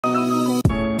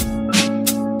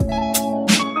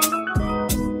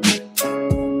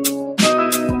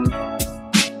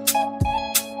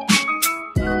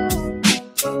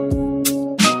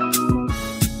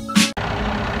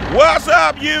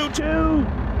up, YouTube?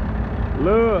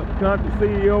 Look, Country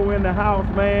CEO in the house,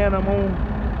 man. I'm on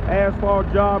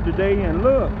asphalt job today, and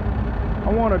look, I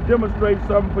want to demonstrate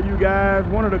something for you guys.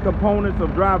 One of the components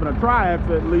of driving a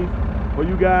Triaxle, at least, for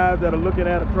you guys that are looking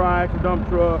at a Triaxle dump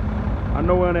truck. I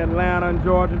know in Atlanta and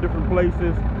Georgia and different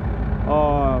places,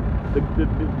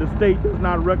 the state does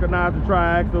not recognize the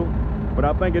Triaxle, but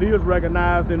I think it is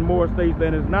recognized in more states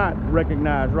than it's not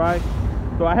recognized, right?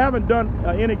 So I haven't done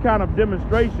any kind of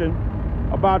demonstration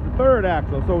about the third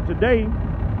axle. So today,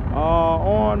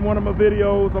 on one of my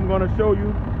videos, I'm going to show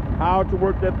you how to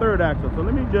work that third axle. So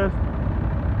let me just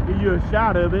give you a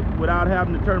shot of it without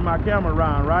having to turn my camera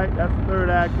around, right? That's the third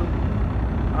axle.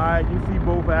 All right, you see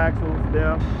both axles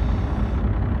there.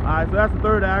 All right, so that's the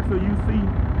third axle. You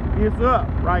see it's up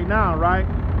right now, right?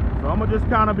 So I'm gonna just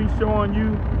kind of be showing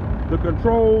you the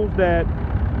controls that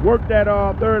work that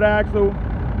third axle,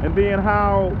 and then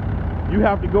how you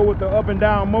have to go with the up and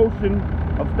down motion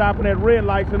of stopping at red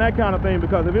lights and that kind of thing.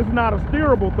 Because if it's not a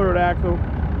steerable third axle,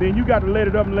 then you got to let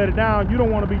it up and let it down. You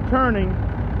don't want to be turning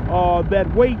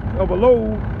that weight of a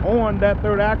load on that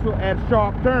third axle at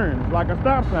sharp turns like a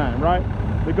stop sign, right?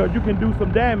 Because you can do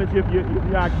some damage if you're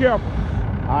not careful.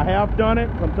 I have done it.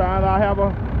 Sometimes I have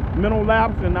a mental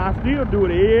lapse, and I still do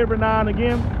it every now and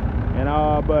again. And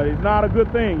but it's not a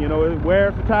good thing, you know. It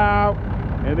wears the tire out,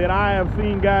 and then I have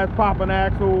seen guys pop an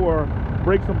axle or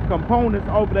break some components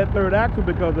over that third axle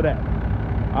because of that.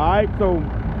 All right, so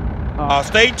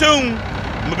stay tuned.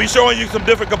 I'm gonna be showing you some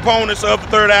different components of the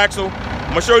third axle. I'm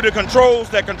gonna show you the controls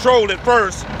that control it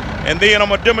first, and then I'm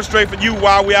gonna demonstrate for you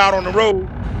while we're out on the road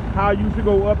how you should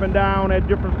go up and down at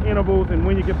different intervals and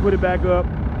when you can put it back up,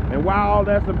 and why all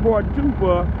that's important too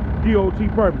for DOT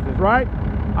purposes, right?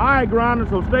 All right, grinders,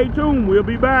 so stay tuned. We'll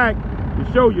be back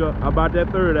to show you about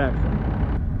that third axle.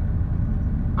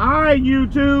 All right,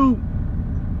 YouTube,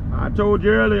 I told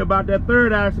you earlier about that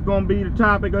third axle gonna be the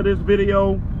topic of this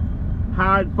video,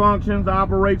 how it functions,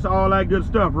 operates, all that good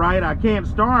stuff, right? I can't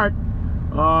start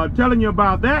telling you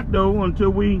about that though until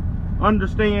we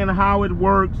understand how it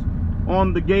works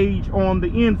on the gauge on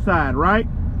the inside, right?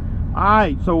 All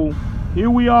right, so here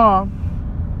we are.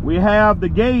 We have the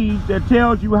gauge that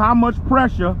tells you how much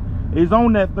pressure is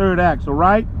on that third axle,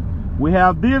 right? We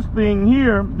have this thing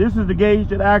here. This is the gauge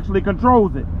that actually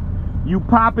controls it. You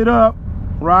pop it up,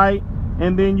 right,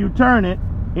 and then you turn it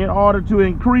in order to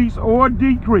increase or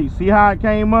decrease. See how it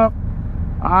came up?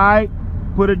 All right,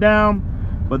 put it down.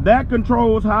 But that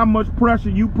controls how much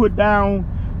pressure you put down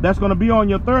that's going to be on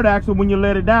your third axle when you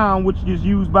let it down, which is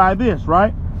used by this,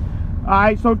 right? All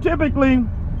right, so typically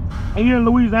here in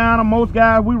Louisiana, most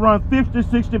guys, we run 50,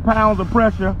 60 pounds of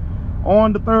pressure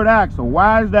on the third axle.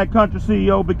 Why is that, Country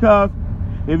CEO? Because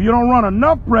if you don't run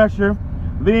enough pressure,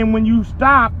 then when you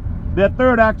stop, that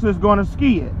third axle is going to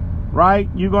skid, right?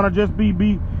 You're going to just be,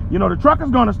 you know, the truck is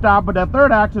going to stop, but that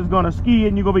third axle is going to skid,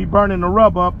 and you're going to be burning the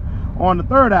rub up on the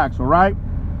third axle, right?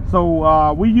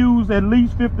 So we use at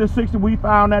least 50, 60. We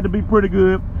found that to be pretty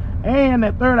good. And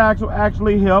that third axle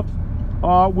actually helps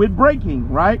with braking,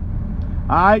 right?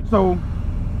 All right, so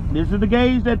this is the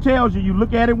gauge that tells you. You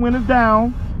look at it when it's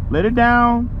down, let it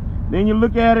down, then you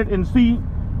look at it and see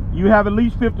you have at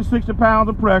least 50, 60 pounds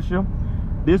of pressure.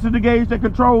 This is the gauge that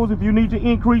controls if you need to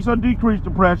increase or decrease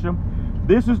the pressure.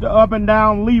 This is the up and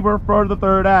down lever for the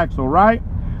third axle, right?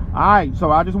 All right,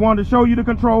 so I just wanted to show you the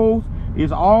controls.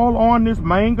 It's all on this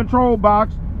main control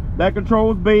box that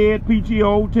controls bed,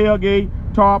 PTO, tailgate,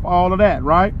 tarp, all of that,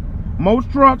 right?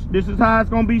 Most trucks, this is how it's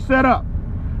going to be set up.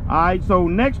 All right, so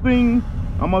next thing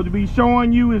I'm going to be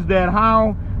showing you is that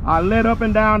how I let up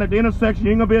and down at the intersection.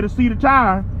 You ain't going to be able to see the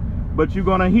tire, but you're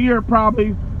going to hear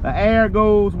probably the air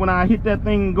goes when I hit that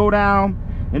thing and go down.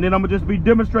 And then I'm going to just be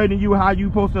demonstrating you how you're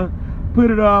supposed to put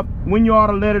it up, when you ought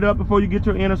to let it up before you get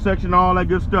to your intersection, all that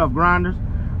good stuff, grinders.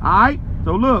 All right,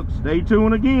 so look, stay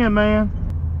tuned again, man.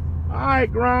 All right,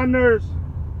 grinders,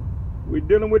 we're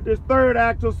dealing with this third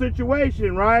axle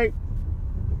situation, right?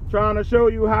 Trying to show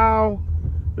you how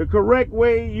the correct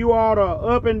way you ought to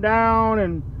up and down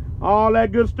and all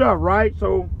that good stuff, right?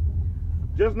 So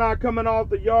just not coming off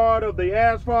the yard of the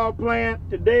asphalt plant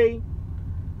today.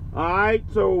 All right,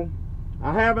 so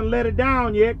I haven't let it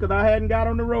down yet because I hadn't got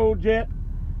on the road yet.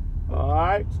 All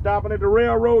right, stopping at the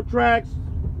railroad tracks.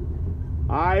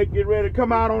 All right, get ready to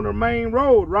come out on the main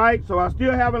road, right? So I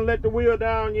still haven't let the wheel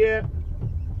down yet.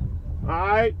 All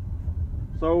right,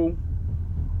 so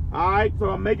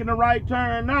I'm making the right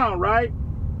turn now, right?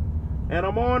 And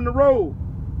I'm on the road.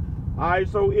 All right,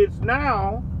 so it's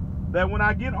now that when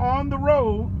I get on the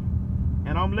road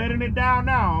and I'm letting it down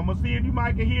now, I'm gonna see if you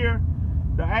might can hear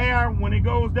the air when it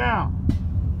goes down.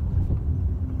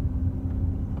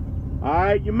 All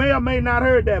right, you may or may not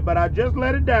heard that, but I just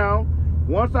let it down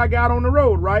once I got on the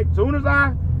road, right? As soon as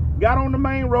I got on the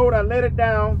main road, I let it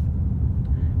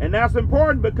down. And that's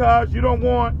important because you don't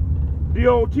want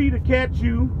DOT to catch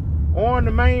you on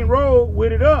the main road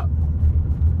with it up.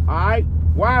 All right,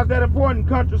 why is that important,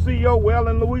 country CEO? Well,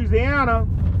 in Louisiana,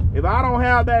 if I don't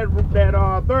have that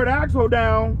third axle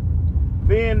down,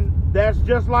 then that's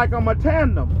just like I'm a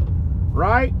tandem,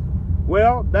 right?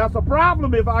 Well, that's a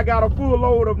problem if I got a full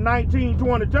load of 19,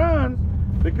 20 tons,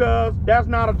 because that's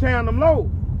not a tandem load,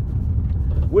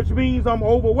 which means I'm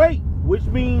overweight, which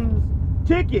means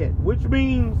ticket, which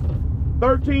means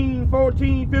 $13,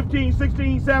 $14, $15,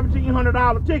 $16,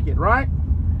 $1,700 ticket, right?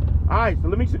 All right, so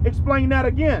let me explain that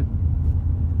again.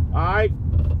 All right,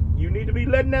 you need to be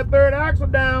letting that third axle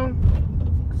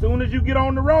down as soon as you get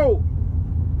on the road.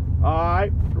 All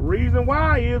right, the reason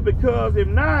why is because if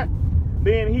not,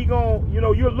 then he gonna,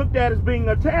 you're looked at as being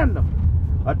a tandem.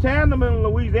 A tandem in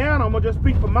Louisiana, I'm gonna just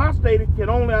speak for my state, it can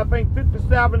only, I think,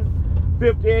 57,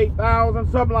 58,000,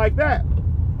 something like that.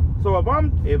 So if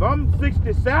I'm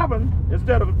 67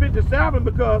 instead of 57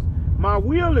 because my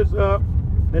wheel is up,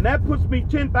 then that puts me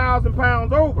 10,000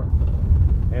 pounds over.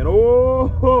 And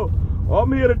oh,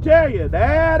 I'm here to tell you,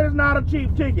 that is not a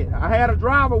cheap ticket. I had a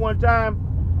driver one time,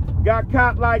 got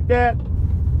caught like that.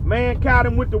 Man caught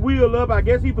him with the wheel up. I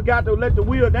guess he forgot to let the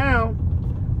wheel down.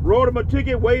 Wrote him a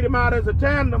ticket, weighed him out as a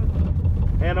tandem,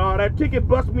 and that ticket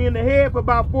bust me in the head for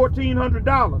about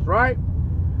 $1,400, right?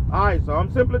 All right, so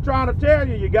I'm simply trying to tell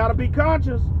you, you got to be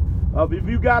conscious of if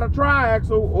you got a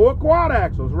triaxle or quad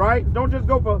axles, right? Don't just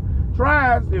go for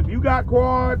tries. If you got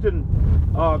quads and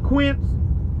quints,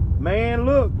 man,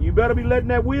 look, you better be letting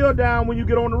that wheel down when you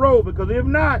get on the road, because if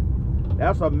not,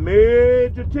 that's a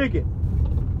major ticket.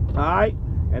 All right,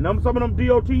 and some of them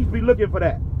DOTs be looking for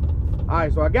that. All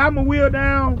right, so I got my wheel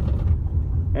down,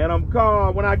 and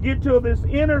when I get to this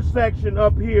intersection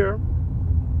up here,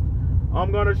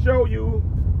 I'm gonna show you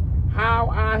how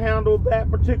I handled that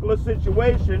particular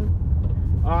situation.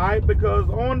 All right, because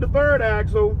on the third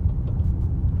axle,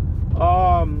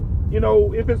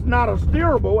 if it's not a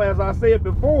steerable, as I said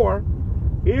before,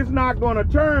 it's not gonna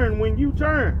turn when you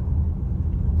turn,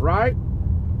 right?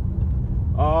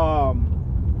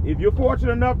 If you're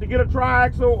fortunate enough to get a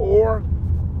triaxle or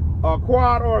a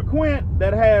quad or a quint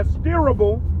that has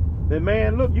steerable, then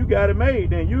man, look, you got it made.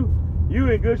 Then you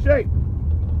in good shape,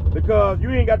 because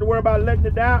you ain't got to worry about letting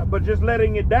it down, but just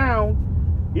letting it down,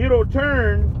 it'll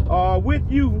turn with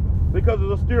you because of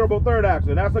the steerable third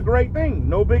axle. That's a great thing,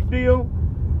 no big deal.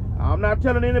 I'm not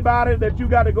telling anybody that you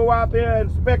got to go out there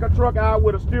and spec a truck out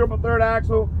with a steerable third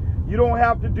axle. You don't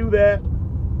have to do that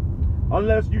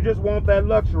unless you just want that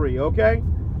luxury, okay?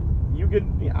 You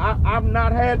can. I've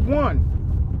not had one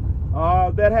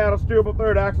that had a steerable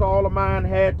third axle. All of mine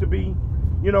had to be,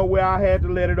 where I had to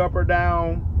let it up or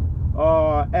down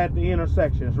at the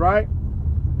intersections, right?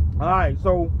 All right,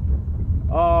 so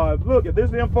look, if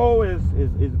this info is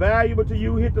valuable to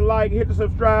you, hit the like, hit the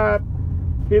subscribe,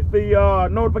 hit the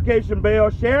notification bell,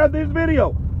 share this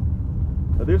video.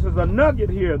 This is a nugget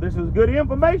here. This is good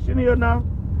information here now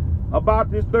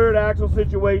about this third axle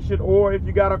situation, or if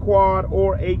you got a quad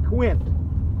or a quint.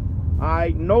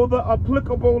 I know the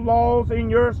applicable laws in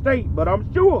your state, but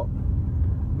I'm sure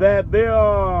that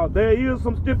there is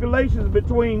some stipulations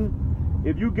between,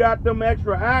 if you got them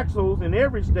extra axles in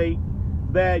every state,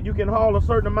 that you can haul a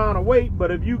certain amount of weight.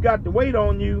 But if you got the weight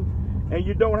on you and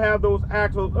you don't have those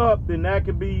axles up, then that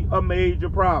can be a major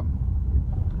problem.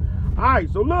 All right,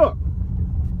 so look,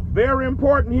 very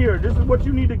important here. This is what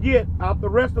you need to get out the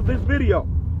rest of this video.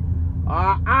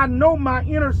 I know my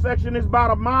intersection is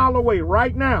about a mile away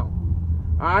right now.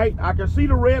 All right, I can see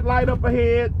the red light up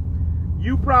ahead.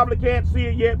 You probably can't see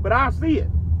it yet, but I see it.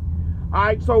 All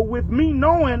right, so with me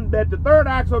knowing that the third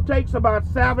axle takes about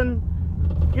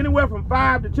anywhere from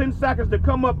 5 to 10 seconds to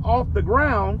come up off the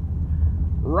ground,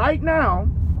 right now,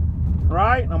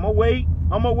 right, I'm gonna wait.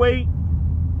 I'm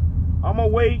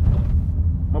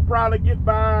gonna probably get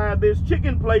by this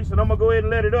chicken place, and I'm gonna go ahead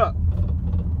and let it up,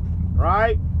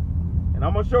 right? And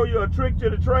I'm gonna show you a trick to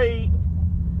the trade,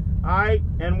 all right,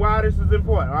 and why this is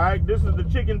important. All right, this is the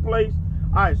chicken place.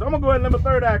 All right, so I'm gonna go ahead and let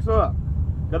my third axle up,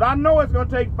 because I know it's gonna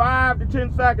take 5 to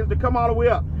 10 seconds to come all the way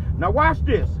up. Now watch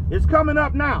this, it's coming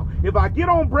up now. If I get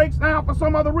on brakes now for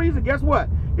some other reason, guess what?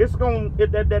 It's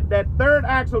that third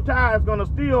axle tire is gonna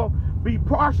still be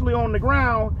partially on the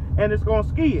ground, and it's gonna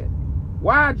skid.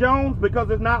 Why, Jones? Because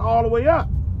it's not all the way up.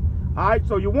 All right,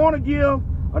 so you want to give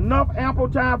enough ample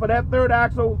time for that third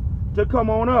axle to come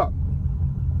on up.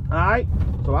 All right,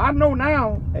 so I know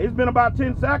now, it's been about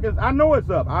 10 seconds. I know it's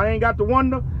up. I ain't got to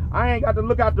wonder. I ain't got to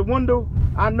look out the window.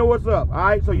 I know it's up. All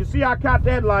right, so you see I caught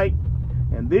that light,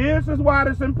 and this is why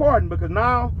it's important, because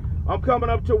now I'm coming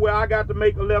up to where I got to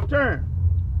make a left turn.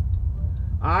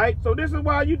 All right, so this is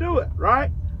why you do it,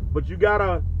 right? But you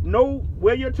gotta know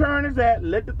where your turn is at.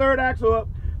 Let the third axle up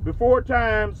before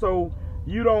time, so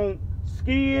you don't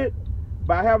skid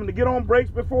by having to get on brakes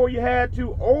before you had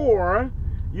to, or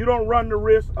you don't run the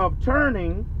risk of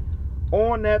turning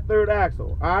on that third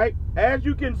axle. All right, as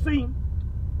you can see,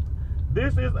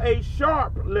 this is a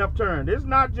sharp left turn. This is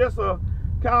not just a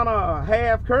kind of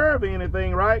half curve or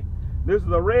anything, right? This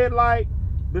is a red light.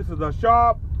 This is a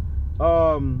sharp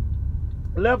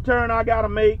left turn I gotta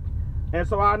make. And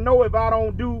so I know if I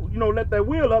don't do, let that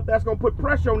wheel up, that's gonna put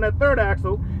pressure on that third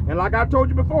axle. And like I told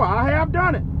you before, I have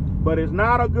done it, but it's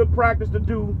not a good practice to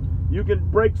do. You can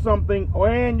break something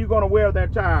and you're gonna wear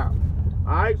that tire.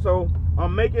 All right, so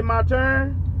I'm making my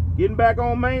turn, getting back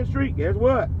on Main Street. Guess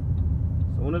what?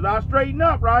 As soon as I straighten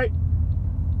up, right,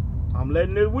 I'm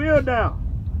letting this wheel down.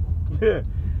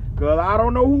 Because I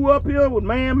don't know who up here,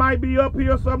 man might be up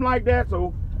here, something like that.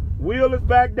 So wheel is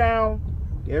back down.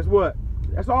 Guess what?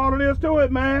 That's all it is to it,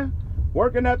 man.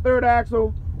 Working that third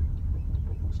axle,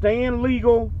 staying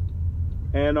legal,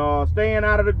 and staying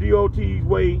out of the DOT's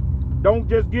way. Don't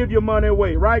just give your money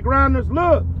away. Right, grinders?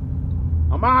 Look,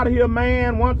 I'm out of here,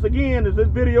 man. Once again, if this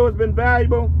video has been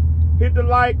valuable, hit the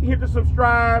like, hit the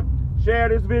subscribe, share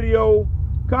this video.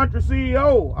 Country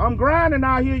CEO, I'm grinding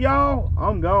out here, y'all.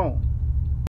 I'm gone.